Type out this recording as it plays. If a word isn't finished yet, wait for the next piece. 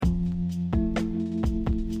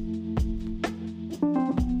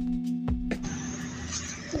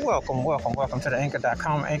Welcome to the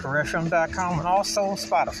Anchor.com, AnchorFM.com, and also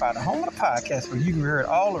Spotify, the home of the podcast where you can hear it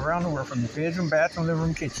all around the world from your bedroom, bathroom, living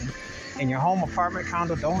room, kitchen, in your home, apartment,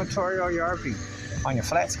 condo, dormitory, or your RV, on your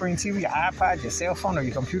flat screen TV, your iPod, your cell phone, or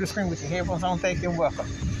your computer screen with your headphones on. Thank you and welcome.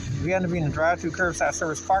 If you happen to be in the drive-through curbside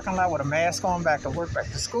service parking lot with a mask on, back to work, back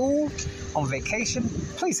to school, on vacation,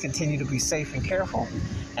 please continue to be safe and careful.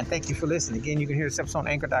 And thank you for listening. Again, you can hear this episode on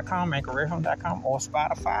Anchor.com, AnchorFM.com, or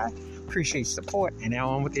Spotify. Appreciate your support. And now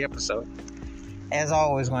on with the episode. As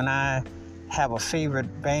always, when I have a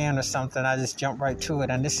favorite band or something, I just jump right to it,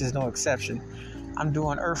 and this is no exception. I'm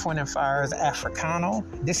doing Earth, Wind & Fire's Africano.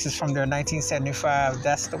 This is from their 1975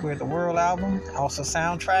 That's the Way of the World album, also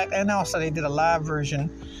soundtrack, and also they did a live version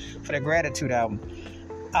for their Gratitude album.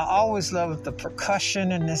 I always love the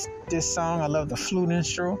percussion in this song. I love the flute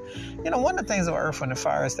instrument. You know, one of the things about Earth, Wind &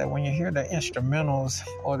 Fire is that when you hear the instrumentals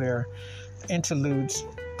or their interludes,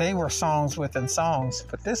 they were songs within songs.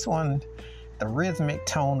 But this one, the rhythmic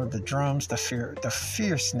tone of the drums, the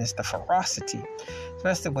fierceness, the ferocity,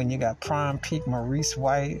 especially when you got Prime Peak, Maurice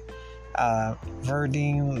White,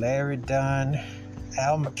 Verdine, Larry Dunn,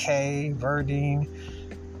 Al McKay, Verdine,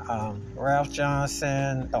 Ralph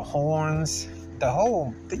Johnson, the horns, the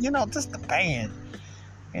whole, just the band,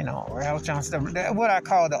 Ralph Johnson, what I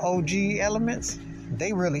call the OG elements,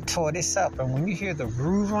 they really tore this up. And when you hear the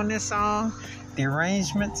groove on this song, the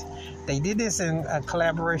arrangements, they did this in a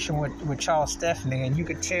collaboration with Charles Stephanie, and you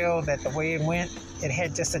could tell that the way it went, it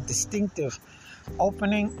had just a distinctive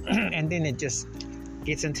opening, and then it just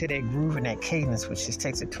gets into that groove and that cadence, which just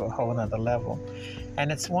takes it to a whole nother level. And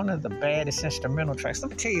it's one of the baddest instrumental tracks.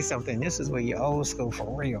 Let me tell you something. This is where you're old school for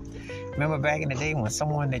real. Remember back in the day when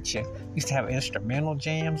someone that you used to have instrumental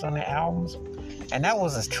jams on their albums? And that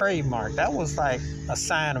was a trademark. That was like a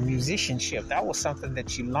sign of musicianship. That was something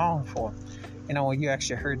that you longed for. When you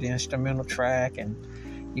actually heard the instrumental track and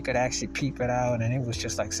you could actually peep it out, and it was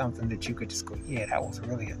just like something that you could just go, yeah, that was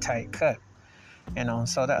really a tight cut.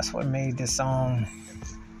 So that's what made this song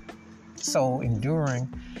so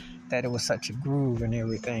enduring, that it was such a groove and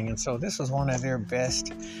everything. And so this was one of their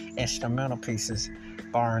best instrumental pieces,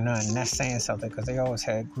 bar none. And that's saying something, because they always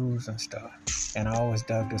had grooves and stuff. And I always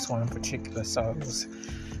dug this one in particular. So it was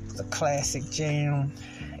a classic jam,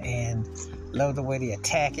 and love the way they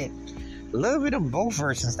attack it. Love it in both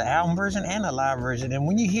versions, the album version and the live version. And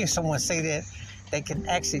when you hear someone say that they can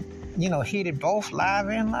actually, hit it both live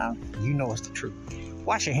and live, it's the truth.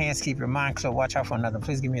 Wash your hands, keep your mind clear, watch out for another.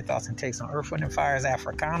 Please give me your thoughts and takes on Earth, Wind & Fire's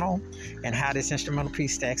Africano and how this instrumental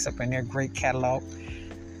piece stacks up in their great catalog.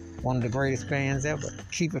 One of the greatest bands ever.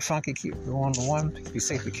 Keep it funky, keep it one. Please be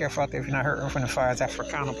safe, be careful out there. If you've not heard Earth, Wind & Fire's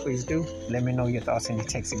Africano, please do. Let me know your thoughts and your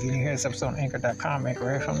takes. Again, you hear this episode on Anchor.com,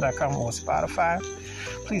 AnchorFM.com, or Spotify.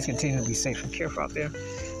 Please continue to be safe and careful out there.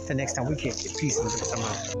 Till next time, we catch you. Peace and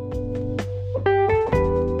blessings.